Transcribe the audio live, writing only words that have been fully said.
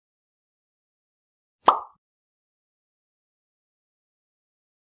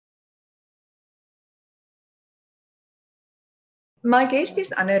My guest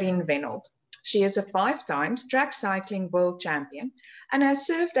is Annerine Wenhold. She is a 5 times track cycling world champion and has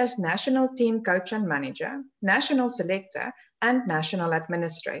served as national team coach and manager, national selector, and national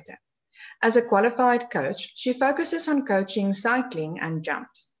administrator. As a qualified coach, she focuses on coaching cycling and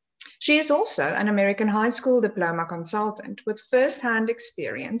jumps. She is also an American high school diploma consultant with first-hand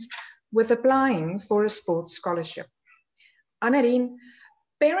experience with applying for a sports scholarship. Annerine,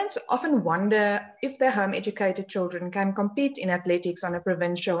 parents often wonder if their home-educated children can compete in athletics on a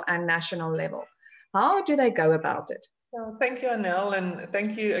provincial and national level. How do they go about it? Well, thank you, Anel, and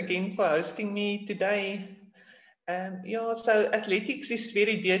thank you again for hosting me today. So athletics is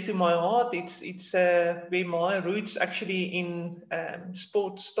very dear to my heart. It's where my roots actually in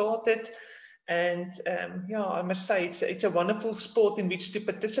sports started. And I must say it's a wonderful sport in which to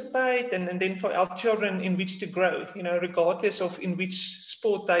participate, and then for our children in which to grow, regardless of in which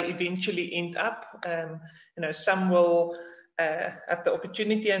sport they eventually end up. Some will have the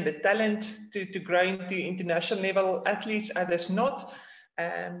opportunity and the talent to grow into international level athletes, others not.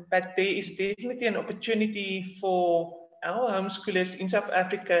 But there is definitely an opportunity for our homeschoolers in South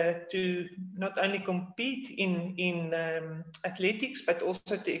Africa to not only compete in athletics, but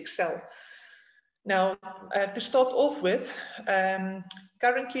also to excel. Now, to start off with,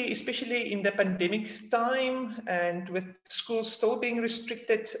 currently, especially in the pandemic time and with schools still being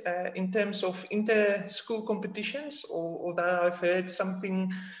restricted in terms of inter-school competitions, although I've heard some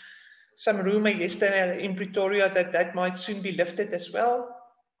rumor yesterday in Pretoria that might soon be lifted as well.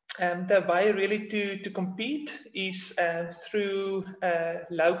 The way really to compete is through a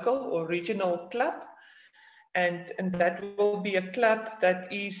local or regional club. And that will be a club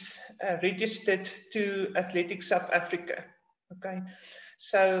that is registered to Athletics South Africa. Okay,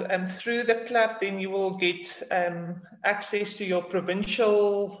 so through the club, then you will get access to your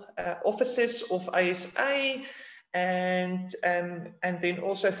provincial offices of ASA, and then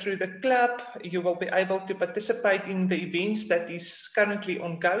also through the club, you will be able to participate in the events that is currently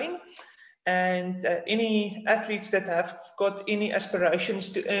ongoing. And any athletes that have got any aspirations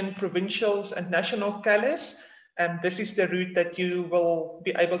to earn provincials and national colours, this is the route that you will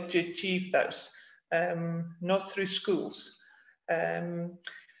be able to achieve those, not through schools.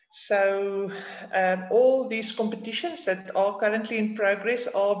 All these competitions that are currently in progress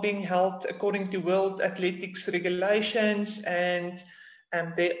are being held according to World Athletics regulations, and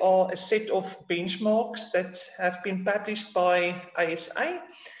there are a set of benchmarks that have been published by ASA.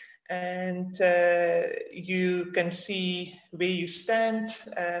 And you can see where you stand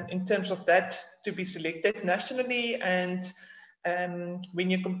in terms of that to be selected nationally. And when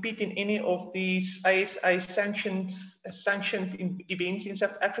you compete in any of these ASA sanctioned events in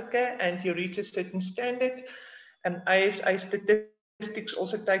South Africa and you reach a certain standard, ASA statistics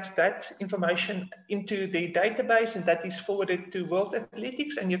also takes that information into the database, and that is forwarded to World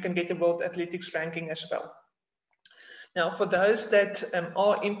Athletics, and you can get a World Athletics ranking as well. Now, for those that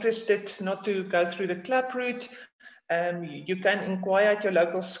are interested not to go through the club route, you can inquire at your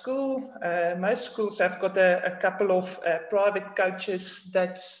local school. Most schools have got a couple of private coaches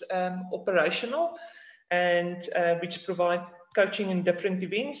that's operational and which provide coaching in different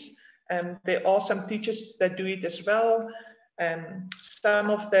events. There are some teachers that do it as well. Some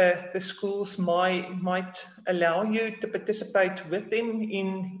of the schools might allow you to participate with them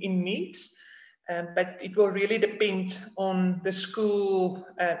in meets. But it will really depend on the school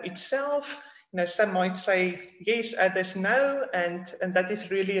itself. Some might say yes, others no, and that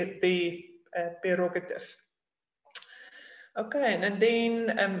is really the prerogative. Okay, and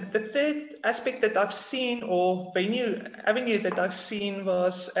then the third aspect that I've seen, or avenue that I've seen,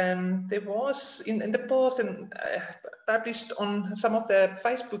 was there was in the past and published on some of the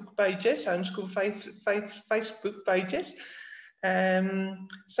Facebook pages, homeschool Facebook pages,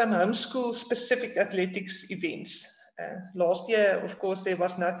 some homeschool specific athletics events. Last year, of course, there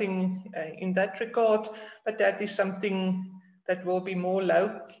was nothing in that regard, but that is something that will be more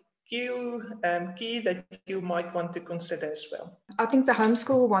low key that you might want to consider as well. I think the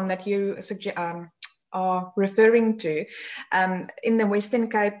homeschool one that you are referring to, in the Western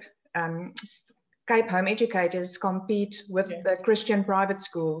Cape, Cape home educators compete with the Christian private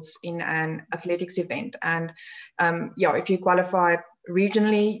schools in an athletics event. And if you qualify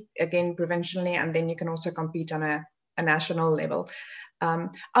regionally, again, provincially, and then you can also compete on a national level.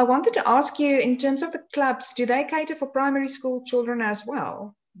 I wanted to ask you, in terms of the clubs, do they cater for primary school children as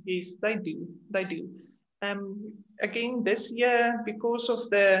well? Yes, they do. They do. Again, this year, because of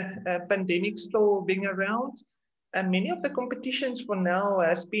the pandemic still being around, many of the competitions for now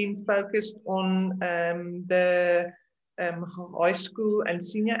has been focused on the high school and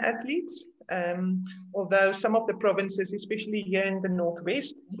senior athletes. Although some of the provinces, especially here in the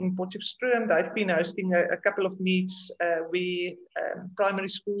northwest, in Potchefstroom, they've been hosting a couple of meets where primary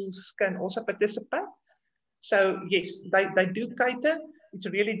schools can also participate. So yes, they do cater. It's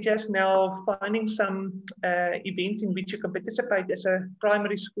really just now finding some events in which you can participate as a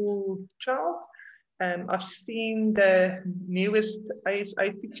primary school child. I've seen the newest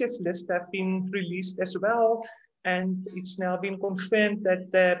ASA fixtures list have been released as well, and it's now been confirmed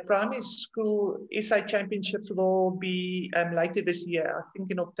that the primary school SA championships will be later this year, I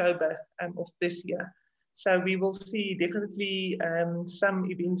think in October of this year. So we will see definitely some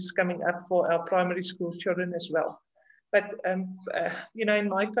events coming up for our primary school children as well. But, you know, in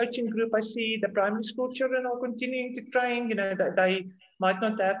my coaching group, I see the primary school children are continuing to train, you know, that they might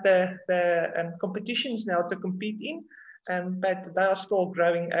not have the competitions now to compete in, but they are still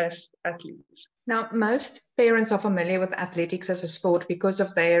growing as athletes. Now, most parents are familiar with athletics as a sport because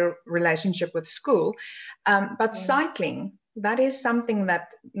of their relationship with school, but cycling, that is something that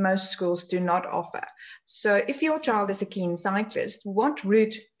most schools do not offer. So if your child is a keen cyclist, what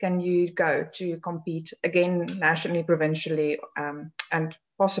route can you go to compete again nationally, provincially, and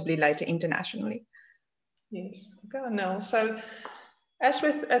possibly later internationally? Yes, okay, Nell. So as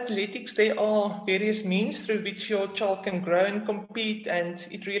with athletics, there are various means through which your child can grow and compete, and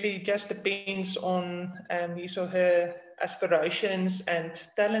it really just depends on his or her aspirations and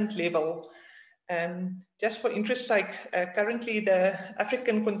talent level. Just for interest's sake, currently the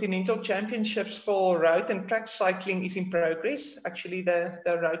African Continental Championships for road and track cycling is in progress. Actually, the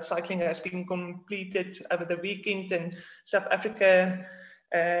road cycling has been completed over the weekend, and South Africa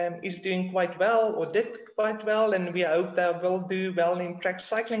is doing quite well, or did quite well, and we hope they will do well in track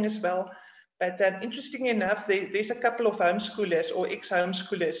cycling as well. But interestingly enough, there's a couple of homeschoolers or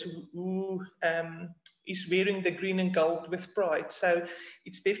ex-homeschoolers who is wearing the green and gold with pride. So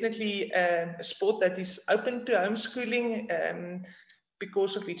it's definitely a sport that is open to homeschooling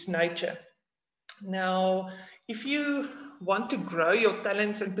because of its nature. Now, if you want to grow your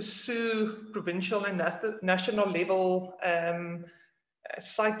talents and pursue provincial and national level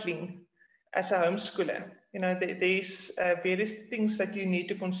cycling as a homeschooler, you know, there's various things that you need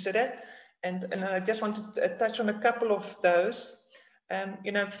to consider. And I just want to touch on a couple of those.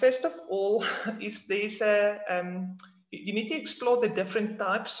 You know, first of all, is there's you need to explore the different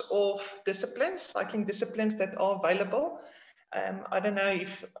types of disciplines, cycling disciplines that are available. I don't know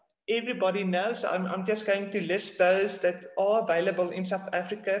if everybody knows. I'm just going to list those that are available in South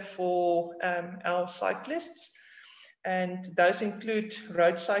Africa for our cyclists. And those include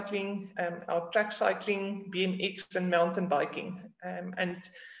road cycling, our track cycling, BMX, and mountain biking. And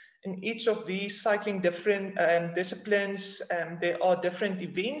in each of these cycling different disciplines, there are different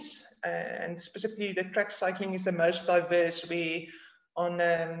events, and specifically the track cycling is the most diverse, where on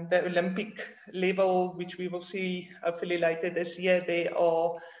the Olympic level, which we will see hopefully later this year, there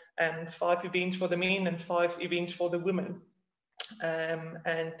are 5 events for the men and 5 events for the women.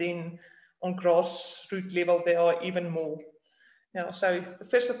 And then on grassroots level, there are even more. Now, so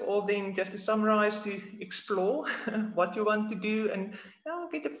first of all, then, just to summarize, to explore what you want to do and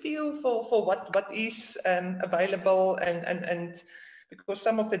get a feel for what is available, and because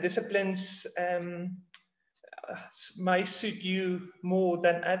some of the disciplines may suit you more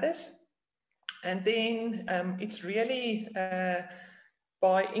than others. And then it's really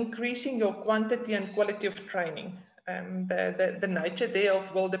by increasing your quantity and quality of training. The nature thereof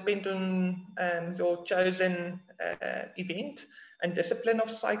will depend on your chosen event and discipline of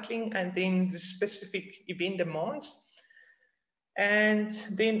cycling, and then the specific event demands. And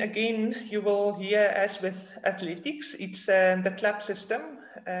then again, you will hear, as with athletics, it's the club system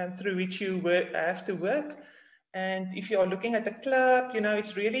through which you have to work. And if you are looking at the club, you know,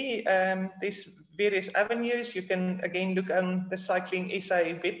 it's really, there's various avenues. You can, again, look on the Cycling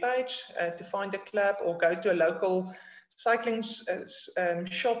SA webpage to find a club, or go to a local cycling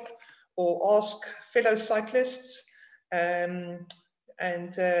shop, or ask fellow cyclists. Yeah,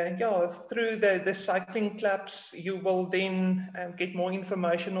 through the cycling clubs, you will then get more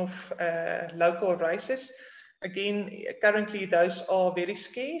information of local races. Again, currently those are very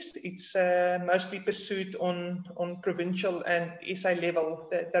scarce. It's mostly pursued on provincial and SA level,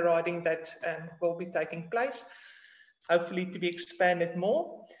 the riding that will be taking place, hopefully to be expanded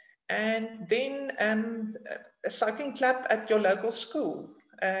more. And then a cycling club at your local school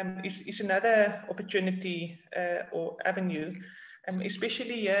is another opportunity or avenue,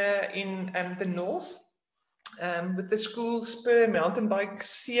 especially here in the north. With the Schools Per mountain bike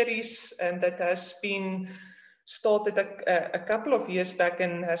series that has been started a couple of years back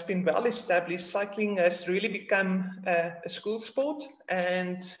and has been well established. Cycling has really become a school sport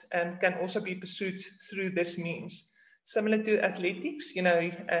and can also be pursued through this means. Similar to athletics, you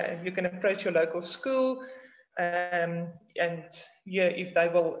can approach your local school and if they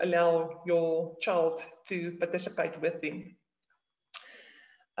will allow your child to participate with them.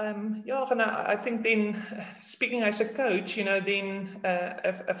 I think then, speaking as a coach, then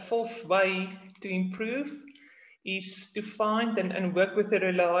a fourth way to improve is to find and work with a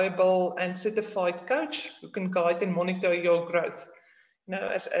reliable and certified coach who can guide and monitor your growth.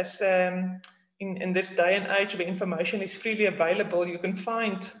 As in this day and age where information is freely available, you can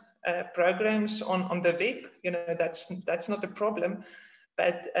find programs on the web. That's not a problem,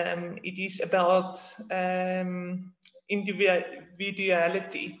 but it is about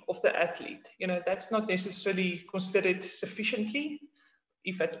individuality of the athlete. That's not necessarily considered sufficiently,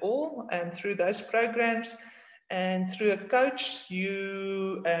 if at all, through those programs. And through a coach,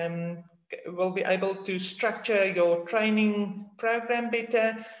 you will be able to structure your training program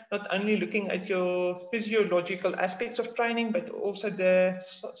better, not only looking at your physiological aspects of training, but also the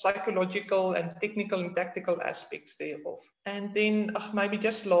psychological and technical and tactical aspects thereof. And then maybe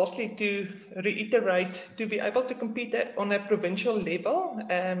just lastly to reiterate, to be able to compete on a provincial level,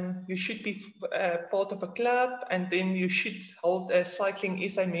 you should be part of a club, and then you should hold a Cycling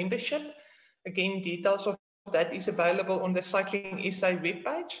SA membership. Again, details of that is available on the Cycling SA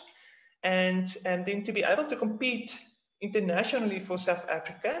webpage. And then to be able to compete internationally for South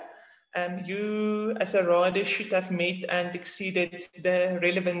Africa, you as a rider should have met and exceeded the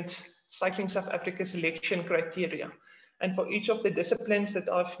relevant Cycling South Africa selection criteria. And for each of the disciplines that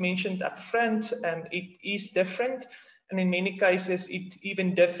I've mentioned up front, it is different. And in many cases, it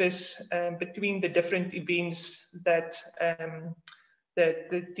even differs between the different events that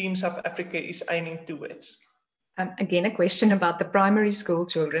the Team South Africa is aiming towards. Again, a question about the primary school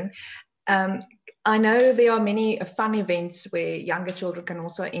children. I know there are many fun events where younger children can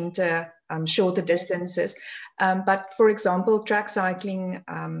also enter shorter distances. But for example, track cycling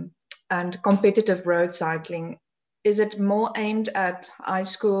and competitive road cycling, is it more aimed at high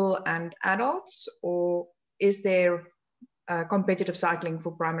school and adults, or is there competitive cycling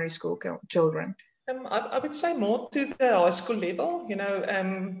for primary school children? I would say more to the high school level,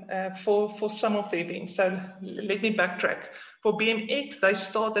 for some of the events. So let me backtrack. For BMX, they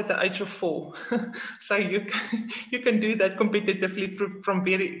start at the age of 4. So you can do that competitively from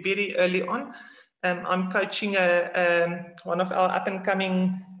very, very early on. I'm coaching one of our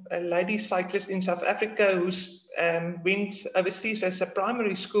up-and-coming lady cyclists in South Africa who's went overseas as a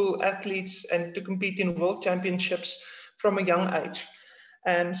primary school athlete and to compete in world championships from a young age.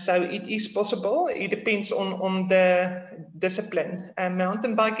 So it is possible. It depends on the discipline.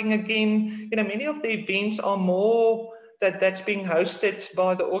 Mountain biking, again, many of the events are more that's being hosted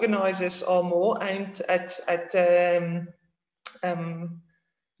by the organizers are more aimed at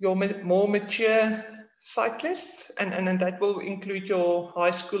your more mature cyclists, and that will include your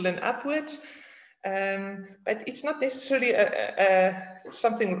high school and upwards. But it's not necessarily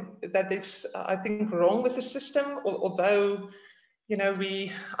something that is, I think, wrong with the system, although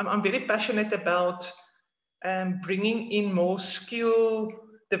I'm very passionate about bringing in more skill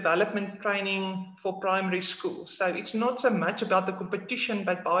development training for primary schools. So it's not so much about the competition,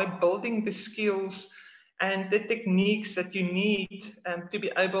 but by building the skills and the techniques that you need to be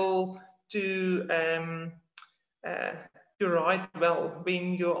able to ride well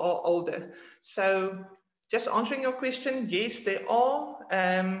when you are older. So just answering your question, yes, there are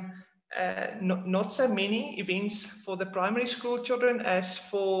not so many events for the primary school children as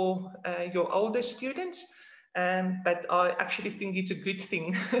for your older students. But I actually think it's a good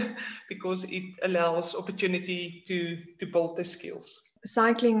thing because it allows opportunity to build the skills.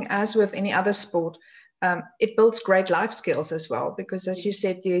 Cycling, as with any other sport, it builds great life skills as well, because as you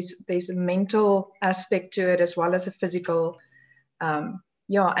said, there's a mental aspect to it as well as a physical,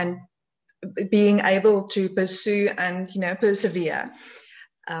 and being able to pursue and persevere.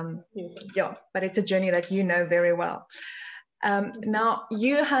 Yes. Yeah, but it's a journey that you know very well. Now,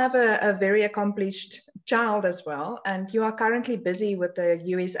 you have a very accomplished child as well, and you are currently busy with the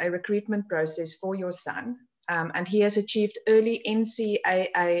USA recruitment process for your son, and he has achieved early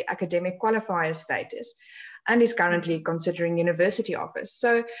NCAA academic qualifier status and is currently considering university offers.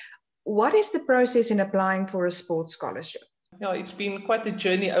 So what is the process in applying for a sports scholarship? Yeah, it's been quite a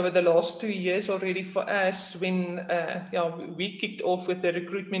journey over the last 2 years already for us when we kicked off with the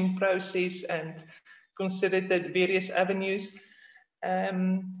recruitment process and considered the various avenues.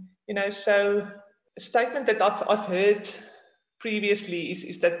 So a statement that I've heard previously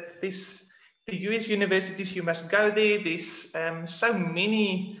is that there's the US universities, you must go there. There's so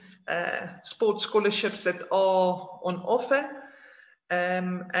many sports scholarships that are on offer.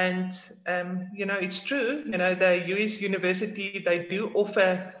 You know, it's true, you know, the US university, they do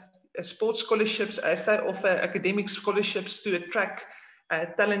offer sports scholarships as they offer academic scholarships to attract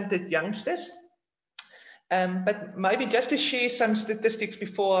talented youngsters. But maybe just to share some statistics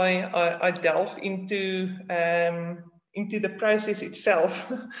before I delve into the process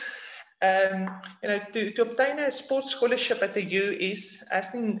itself. You know, to obtain a sports scholarship at the US,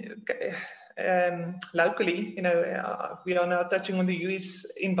 as in locally, you know, we are now touching on the US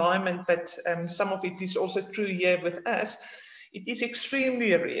environment, but some of it is also true here with us. It is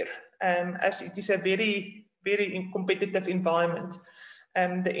extremely rare, as it is a very, very competitive environment.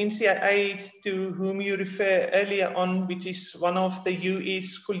 The NCAA, to whom you refer earlier on, which is one of the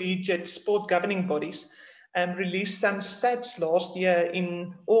US collegiate sport governing bodies, released some stats last year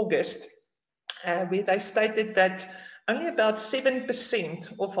in August, where they stated that only about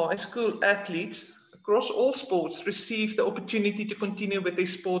 7% of high school athletes across all sports receive the opportunity to continue with their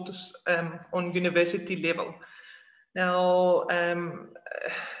sports on university level. Now,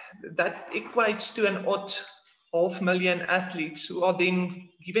 that equates to an odd 500,000 athletes who are then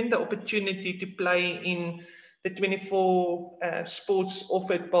given the opportunity to play in the 24 sports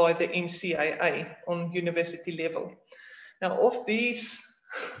offered by the NCAA on university level. Now, of these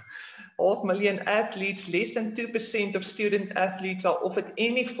 500,000 athletes, less than 2% of student athletes are offered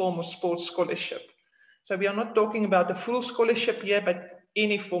any form of sports scholarship. So we are not talking about a full scholarship here, but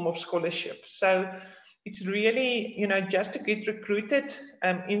any form of scholarship. So it's really, you know, just to get recruited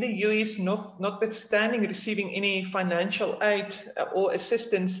in the US, notwithstanding receiving any financial aid or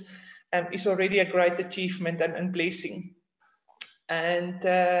assistance, is already a great achievement and blessing. And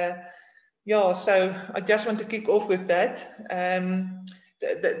yeah, so I just want to kick off with that.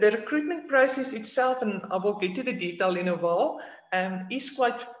 The recruitment process itself, and I will get to the detail in a while, is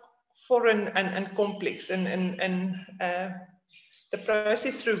quite foreign and complex. And the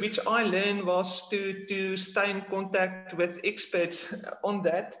process through which I learned was to stay in contact with experts on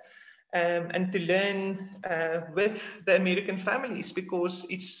that, and to learn with the American families, because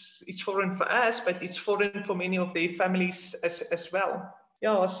it's foreign for us, but it's foreign for many of their families as well.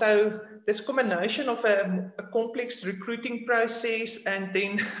 Yeah, so this combination of a complex recruiting process and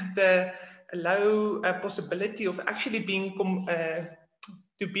then the low possibility of actually being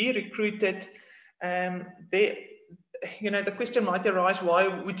to be recruited, you know, the question might arise, why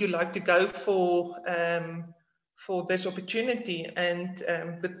would you like to go for this opportunity, and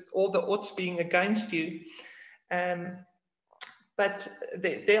with all the odds being against you? But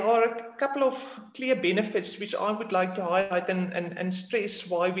there are a couple of clear benefits which I would like to highlight and stress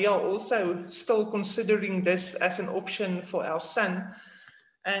why we are also still considering this as an option for our son.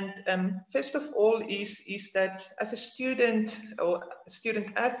 And first of all is that as a student or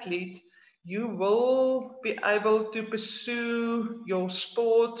student athlete, you will be able to pursue your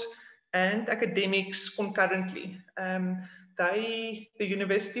sport and academics concurrently. The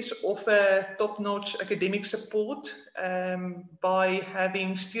universities offer top-notch academic support by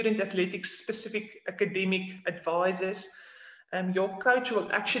having student athletics specific academic advisors. Your coach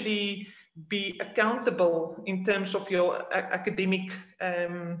will actually be accountable in terms of your academic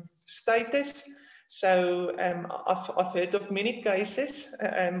status. So I've heard of many cases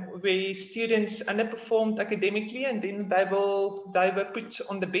where students underperformed academically, and then they were put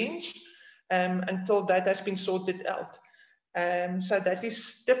on the bench until that has been sorted out. So that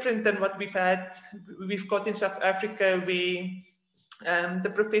is different than what we've got in South Africa, where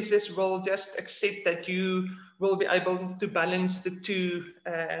the professors will just accept that you will be able to balance the two,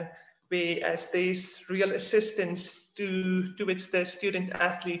 whereas there's real assistance towards the student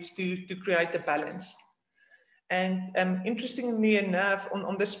athletes to create a balance. And interestingly enough,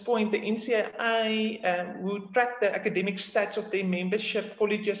 on this point, the NCAA, who track the academic stats of their membership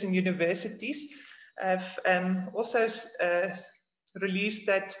colleges and universities, have also released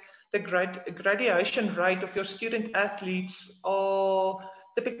that the graduation rate of your student athletes are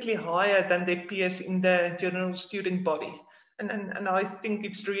typically higher than their peers in the general student body. And I think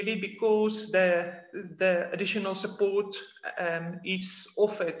it's really because the additional support is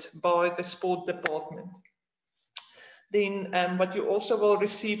offered by the sport department. Then what you also will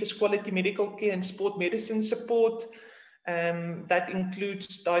receive is quality medical care and sport medicine support. That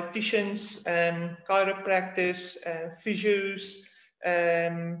includes dietitians, chiropractors, physios,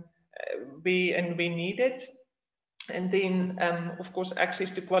 where needed. And then, of course, access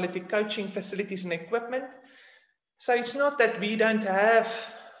to quality coaching facilities and equipment. So it's not that we don't have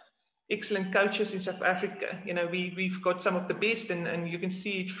excellent coaches in South Africa. You know, we've got some of the best, and you can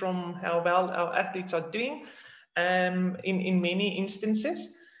see it from how well our athletes are doing in many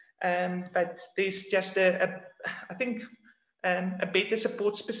instances. But there's just I think a better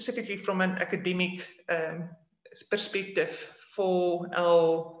support specifically from an academic perspective for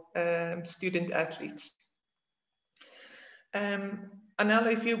our student athletes.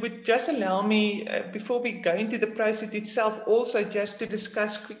 Anela, if you would just allow me, before we go into the process itself, also just to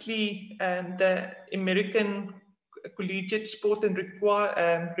discuss quickly the American collegiate sport and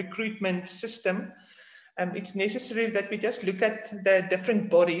recruitment system. It's necessary that we just look at the different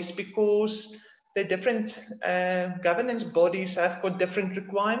bodies, because the different governance bodies have got different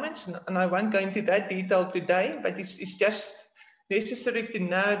requirements, and I won't go into that detail today, but it's just necessary to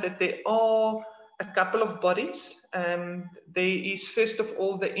know that there are a couple of bodies. There is first of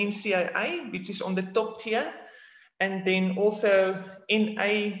all the NCAA, which is on the top tier, and then also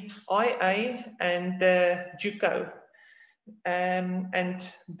NAIA and the JUCO. And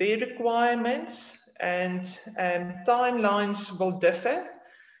their requirements and timelines will differ.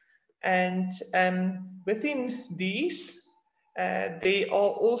 And within these, there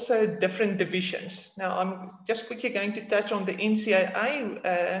are also different divisions. Now, I'm just quickly going to touch on the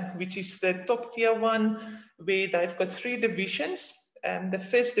NCAA, which is the top tier one, where they've got 3 divisions. The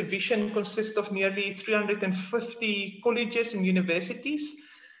first division consists of nearly 350 colleges and universities.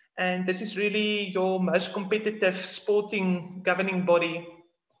 And this is really your most competitive sporting governing body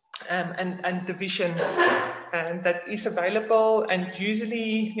and division that is available. And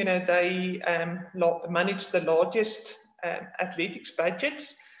usually, you know, they manage the largest athletics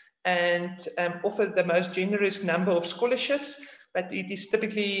budgets and offer the most generous number of scholarships, but it is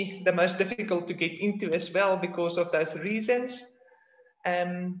typically the most difficult to get into as well because of those reasons.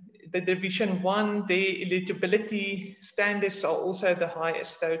 The Division 1, their eligibility standards are also the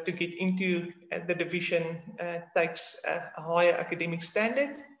highest. So to get into the division takes a higher academic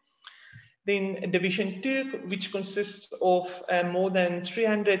standard. Then Division 2, which consists of more than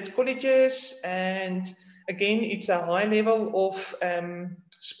 300 colleges, and again, it's a high level of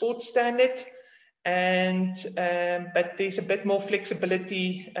sports standard, and but there's a bit more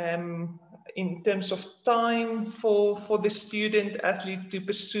flexibility in terms of time for the student athlete to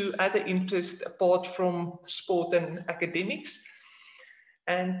pursue other interests apart from sport and academics.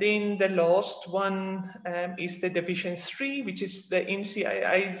 And then the last one is the Division 3, which is the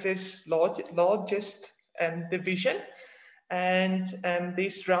NCAA's largest division. And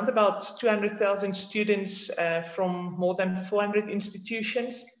there's around about 200,000 students from more than 400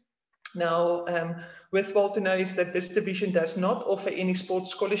 institutions. Now, worthwhile to know is that this division does not offer any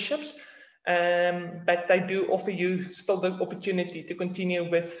sports scholarships, but they do offer you still the opportunity to continue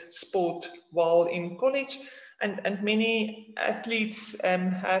with sport while in college. And many athletes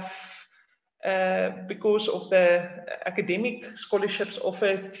have, because of the academic scholarships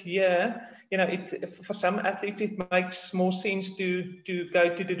offered here, you know, for some athletes it makes more sense to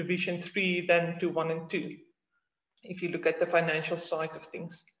go to the Division 3 than to 1 and 2, if you look at the financial side of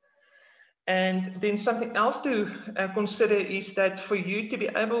things. And then something else to consider is that for you to be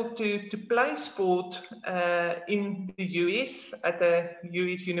able to play sport in the US, at a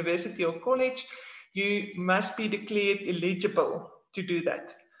US university or college, you must be declared eligible to do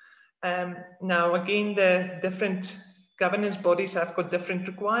that. Now, again, the different governance bodies have got different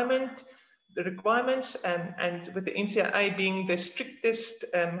requirements, and with the NCAA being the strictest,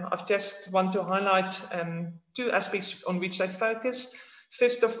 I just want to highlight 2 aspects on which they focus.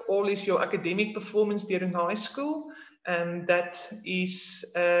 First of all is your academic performance during high school. That is,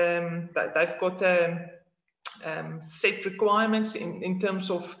 that they've got set requirements in terms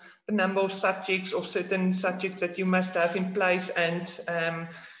of the number of subjects or certain subjects that you must have in place, and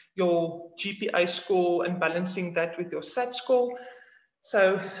your GPA score and balancing that with your SAT score.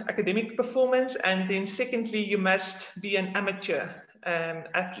 So academic performance, and then secondly, you must be an amateur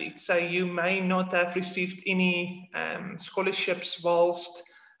athlete. So you may not have received any scholarships whilst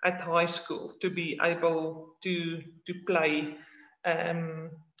at high school to be able to play,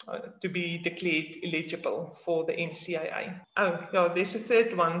 to be declared eligible for the NCAA. Oh, yeah, there's a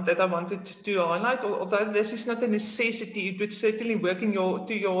third one that I wanted to highlight. Although this is not a necessity, it would certainly work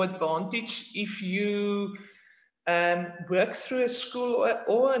to your advantage if you work through a school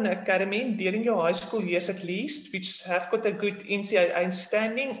or an academy during your high school years at least, which have got a good NCAA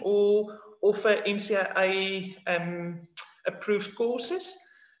standing or offer NCAA approved courses,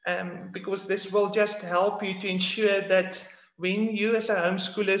 because this will just help you to ensure that when you as a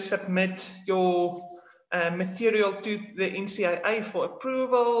homeschooler submit your material to the NCAA for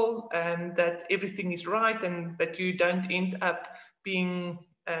approval, that everything is right and that you don't end up being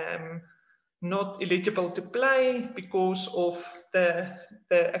not eligible to play because of the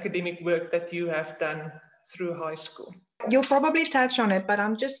academic work that you have done through high school. You'll probably touch on it, but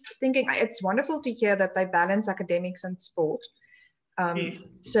I'm just thinking it's wonderful to hear that they balance academics and sport. Yes.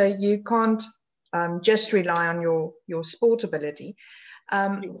 So you can't just rely on your sport ability.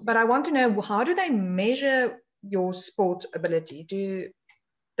 Yes. But I want to know, how do they measure your sport ability? Do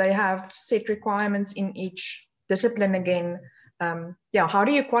they have set requirements in each discipline again? Yeah, how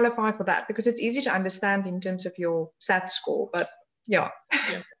do you qualify for that? Because it's easy to understand in terms of your SAT score, but yeah.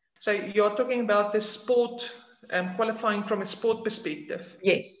 So you're talking about the sport, qualifying from a sport perspective.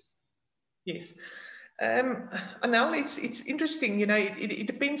 Yes. Yes. Anel, it's interesting, you know, it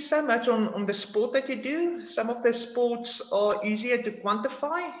depends so much on the sport that you do. Some of the sports are easier to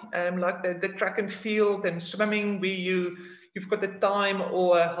quantify, like the track and field and swimming, where you've got a time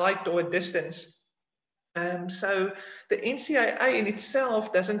or a height or a distance. So the NCAA in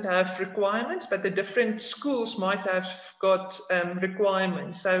itself doesn't have requirements, but the different schools might have got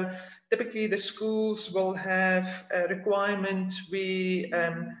requirements. So typically the schools will have a requirement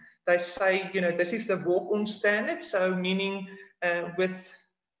where they say, you know, this is the walk-on standard. So meaning with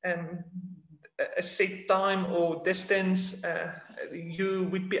a set time or distance, you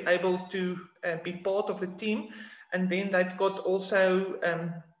would be able to be part of the team. And then they've got also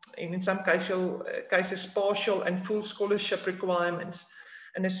in some cases partial and full scholarship requirements.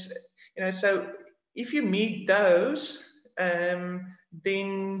 And it's, you know, so if you meet those,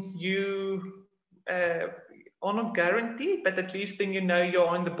 then you are not guaranteed, but at least then you know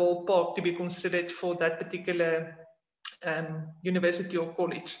you're in the ballpark to be considered for that particular university or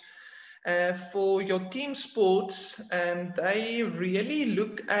college. For your team sports, they really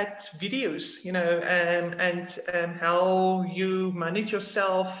look at videos, you know, and how you manage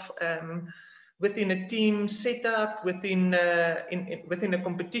yourself within a team setup, within within a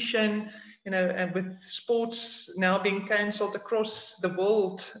competition, you know, and with sports now being cancelled across the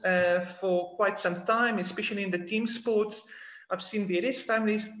world for quite some time, especially in the team sports. I've seen various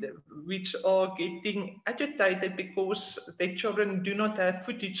families which are getting agitated because their children do not have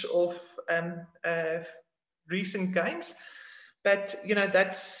footage of recent games. But you know,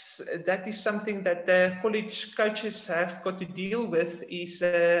 that is something that the college coaches have got to deal with. Is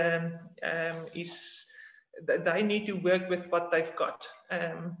that they need to work with what they've got.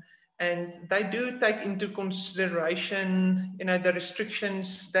 And they do take into consideration, you know, the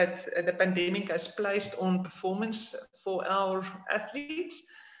restrictions that the pandemic has placed on performance for our athletes.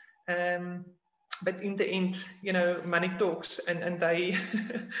 But in the end, you know, money talks, and they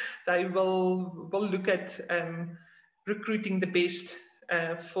they will look at recruiting the best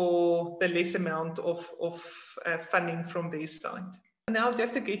for the less amount of funding from their side. Now,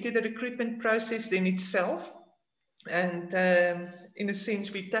 just to get to the recruitment process then itself. And in a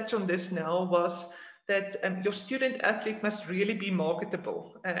sense, we touch on this now, was that your student athlete must really be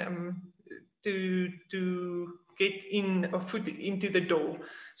marketable to get in a foot into the door.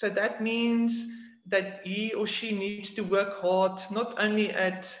 So that means that he or she needs to work hard, not only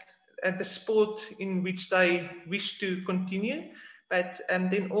at the sport in which they wish to continue, but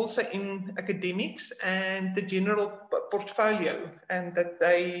then also in academics and the general portfolio and that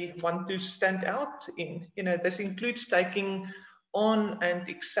they want to stand out in. You know, this includes taking on and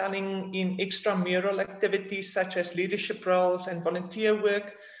excelling in extramural activities such as leadership roles and volunteer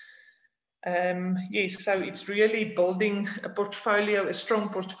work. Yes, so it's really building a portfolio, a strong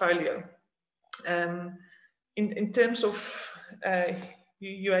portfolio. In terms of,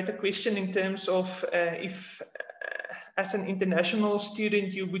 you had a question in terms of if as an international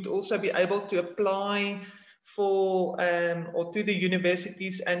student, you would also be able to apply for or to the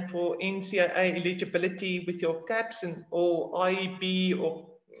universities and for NCAA eligibility with your CAPS and or IEP or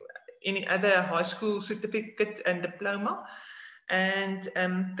any other high school certificate and diploma. And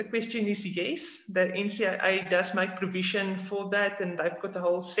the question is yes, the NCAA does make provision for that, and they've got a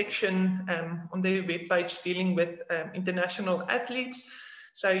whole section on their webpage dealing with international athletes.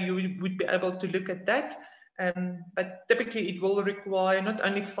 So you would be able to look at that. But typically it will require not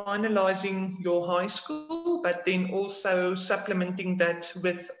only finalizing your high school, but then also supplementing that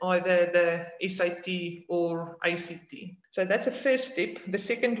with either the SAT or ACT. So that's the first step. The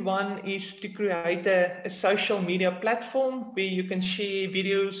second one is to create a social media platform where you can share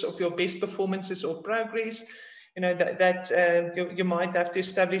videos of your best performances or progress. You know, you might have to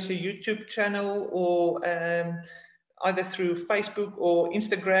establish a YouTube channel or either through Facebook or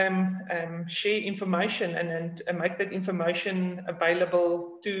Instagram, share information and make that information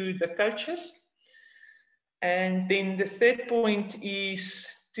available to the coaches. And then the third point is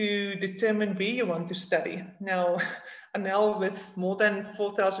to determine where you want to study. Now, Anel, with more than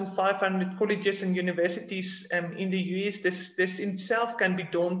 4,500 colleges and universities in the US, this in itself can be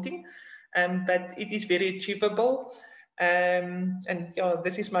daunting, but it is very achievable. And yeah,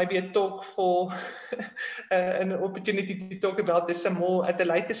 this is maybe a talk for an opportunity to talk about this some more at a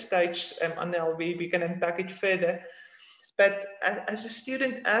later stage, Anel, where we can unpack it further. But as a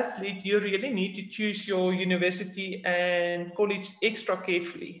student athlete, you really need to choose your university and college extra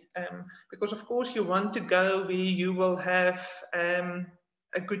carefully, because of course you want to go where you will have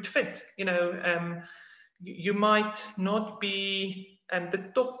a good fit. You know, you might not be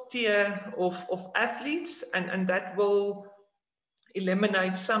the top tier of athletes, and that will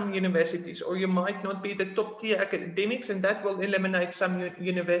eliminate some universities, or you might not be the top tier academics, and that will eliminate some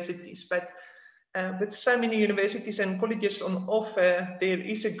universities. But with so many universities and colleges on offer, there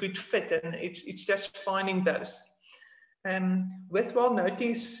is a good fit, and it's just finding those. Worthwhile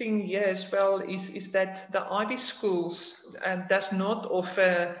noticing here as well is that the Ivy schools does not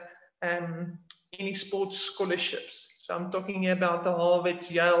offer any sports scholarships. So I'm talking here about the Harvards,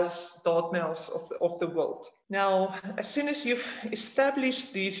 Yales, Dartmouths of the world. Now, as soon as you've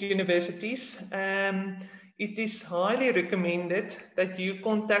established these universities, it is highly recommended that you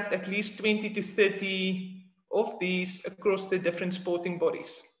contact at least 20 to 30 of these across the different sporting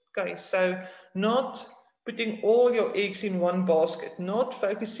bodies. Okay, so not putting all your eggs in one basket, not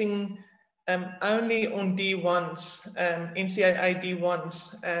focusing only on D1s, NCAA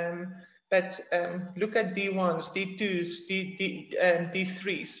D1s, but look at D1s, D2s,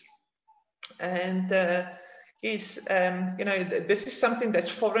 D3s. And yes, you know, this is something that's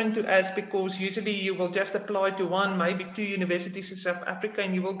foreign to us, because usually you will just apply to one, maybe two universities in South Africa,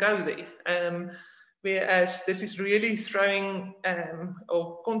 and you will go there. Whereas this is really throwing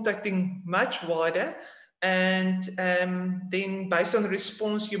or contacting much wider. And then based on the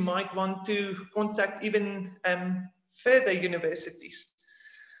response, you might want to contact even further universities.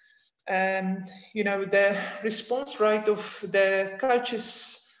 You know, the response rate of the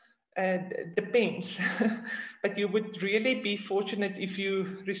coaches depends, but you would really be fortunate if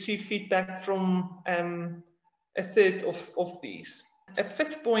you receive feedback from a third of these. A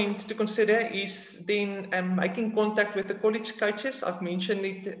fifth point to consider is then making contact with the college coaches. I've mentioned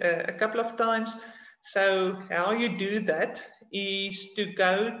it a couple of times. So how you do that is to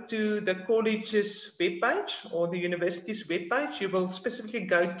go to the college's webpage or the university's webpage. You will specifically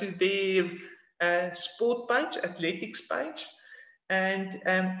go to their sport page, athletics page. And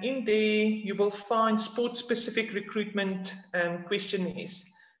in there, you will find sport-specific recruitment questionnaires.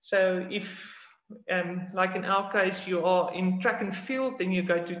 So if, like in our case, you are in track and field, then you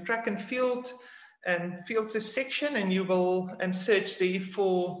go to track and field, fields section, and you will search there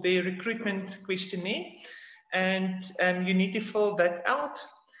for the recruitment questionnaire. And you need to fill that out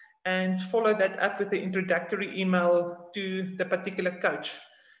and follow that up with the introductory email to the particular coach.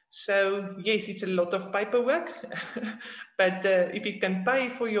 So yes, it's a lot of paperwork, but if you can pay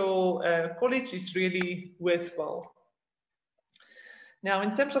for your college, it's really worthwhile. Now,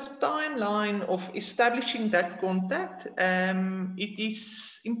 in terms of timeline of establishing that contact, it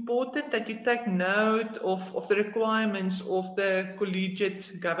is important that you take note of the requirements of the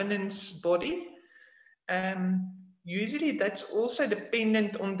collegiate governance body. Usually that's also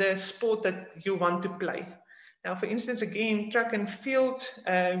dependent on the sport that you want to play. Now, for instance, again, track and field,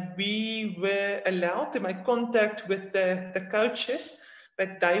 we were allowed to make contact with the coaches,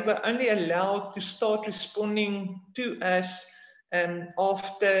 but they were only allowed to start responding to us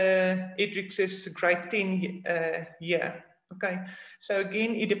after Edrix's grade 10 year. Okay, so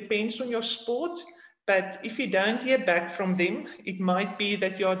again, it depends on your sport, but if you don't hear back from them, it might be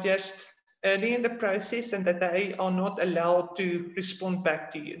that you're just early in the process and that they are not allowed to respond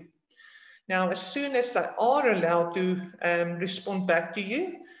back to you. Now, as soon as they are allowed to respond back to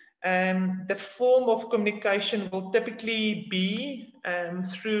you, the form of communication will typically be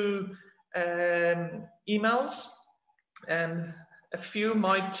through emails. A few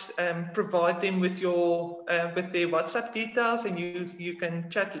might provide them with their WhatsApp details, and you can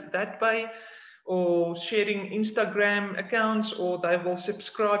chat that way, or sharing Instagram accounts, or they will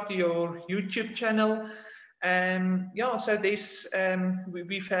subscribe to your YouTube channel. Yeah, so there's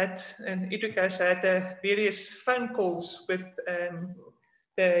we've had, and Edric has had various phone calls with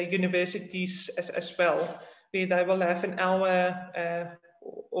the universities as well, where they will have an hour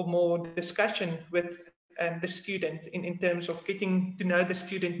or more discussion with the student in terms of getting to know the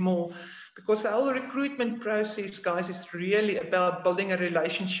student more, because the whole recruitment process, guys, is really about building a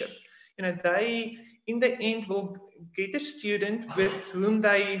relationship. You know, they in the end will get a student with whom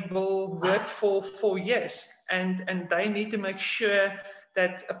they will work for 4 years, and they need to make sure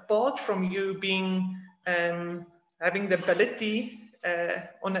that apart from you being having the ability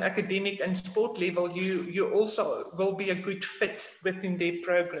on an academic and sport level, you also will be a good fit within their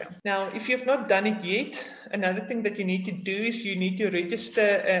program. Now, if you've not done it yet, another thing that you need to do is you need to register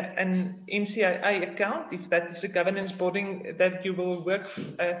an NCIA account, if that is a governance body that you will work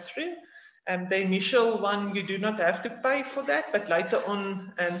through. The initial one, you do not have to pay for that, but later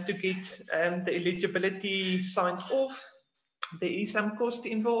on to get the eligibility signed off, there is some cost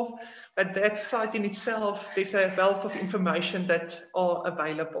involved, but that site in itself, there's a wealth of information that are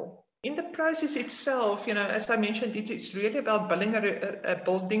available. In the process itself, as I mentioned, it's really about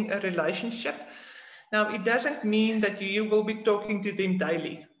building a relationship. Now, it doesn't mean that you will be talking to them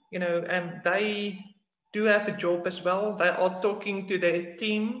daily. They do have a job as well. They are talking to their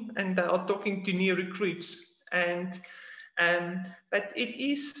team and they are talking to new recruits. But it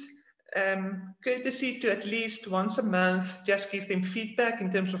is courtesy to at least once a month just give them feedback in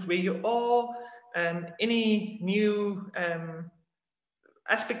terms of where you are, any new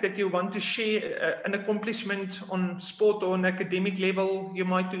aspect that you want to share, an accomplishment on sport or on academic level you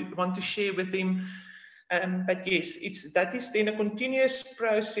might want to share with them. But yes, that is then a continuous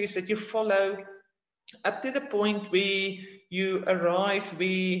process that you follow up to the point where you arrive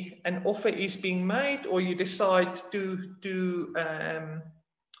where an offer is being made, or you decide to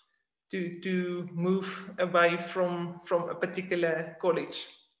move away from a particular college.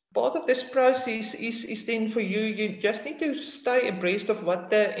 Part of this process is then for you just need to stay abreast of what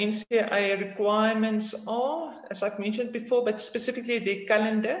the NCIA requirements are, as I've mentioned before, but specifically their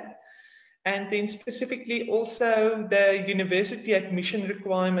calendar, and then specifically also the university admission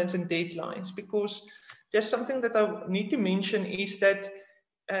requirements and deadlines, because just something that I need to mention is that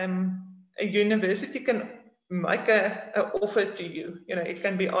a university can make an offer to you. It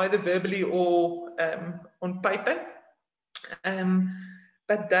can be either verbally or on paper,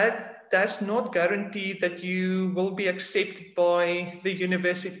 but that does not guarantee that you will be accepted by the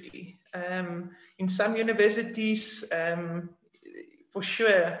university. In some universities, for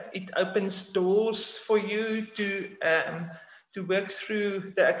sure, it opens doors for you to work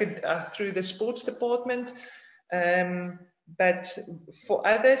through the sports department. But for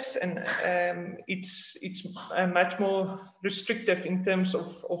others, and it's much more restrictive in terms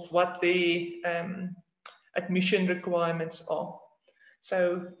of what the admission requirements are.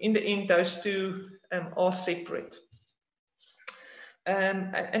 So in the end, those two are separate.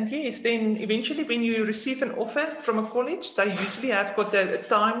 And yes, then eventually when you receive an offer from a college, they usually have got a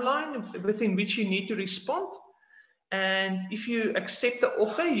timeline within which you need to respond. And if you accept the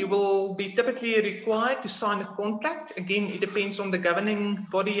offer, you will be typically required to sign a contract. Again, it depends on the governing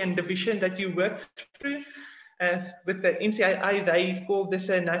body and division that you work through. With the NCIA, they call this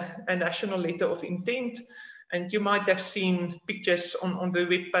a national letter of intent. And you might have seen pictures on the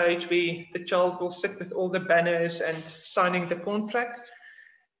web page where the child will sit with all the banners and signing the contract.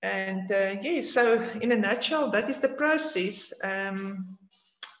 And yes, so in a nutshell, that is the process. Anel,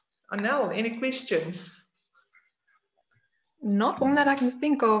 any questions? Not one that I can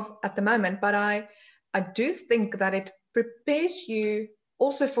think of at the moment, but I do think that it prepares you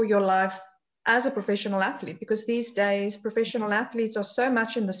also for your life as a professional athlete, because these days professional athletes are so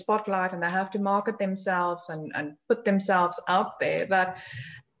much in the spotlight and they have to market themselves and put themselves out there, that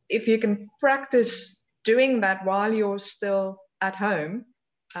if you can practice doing that while you're still at home,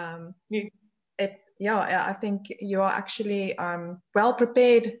 I think you are actually well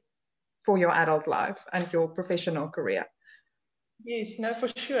prepared for your adult life and your professional career. Yes, no, for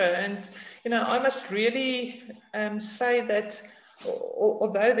sure. And, I must really say that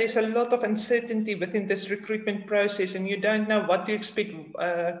although there's a lot of uncertainty within this recruitment process and you don't know what to expect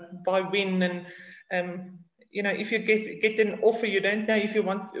by when, and, if you get an offer, you don't know if you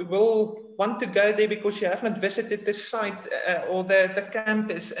will want to go there because you have not visited the site or the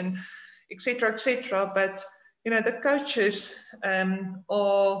campus, and et cetera, but, the coaches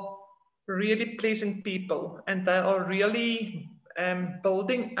are really pleasant people, and they are really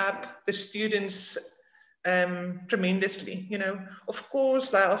building up the students tremendously. Of course,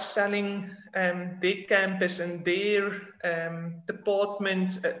 they are selling their campus and their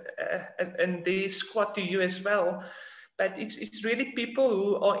department and their squad to you as well. But it's really people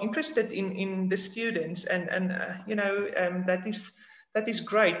who are interested in the students, and that is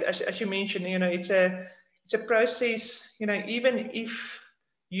great. As you mentioned, it's a process. Even if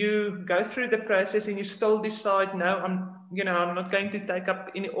you go through the process and you still decide, no, I'm not going to take up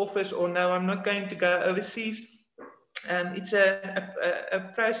any offers, or no, I'm not going to go overseas. It's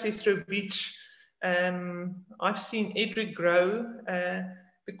a process through which I've seen Edric grow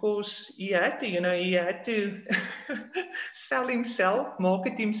because he had to, he had to sell himself,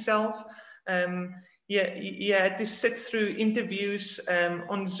 market himself. He had to sit through interviews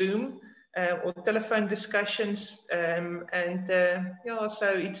on Zoom or telephone discussions, yeah,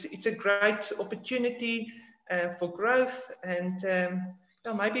 so it's a great opportunity for growth. And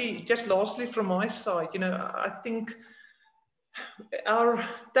yeah, maybe just lastly from my side, I think our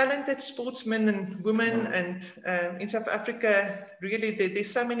talented sportsmen and women and in South Africa, really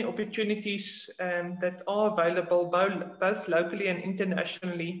there's so many opportunities that are available both locally and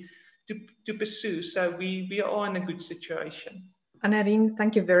internationally to pursue. So we are in a good situation. Annerine,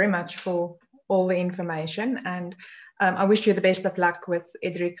 thank you very much for all the information, and I wish you the best of luck with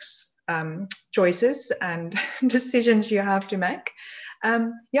Edric's choices and decisions you have to make.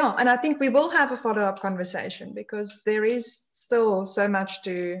 Yeah, and I think we will have a follow-up conversation because there is still so much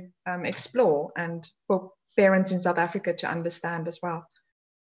to explore and for parents in South Africa to understand as well.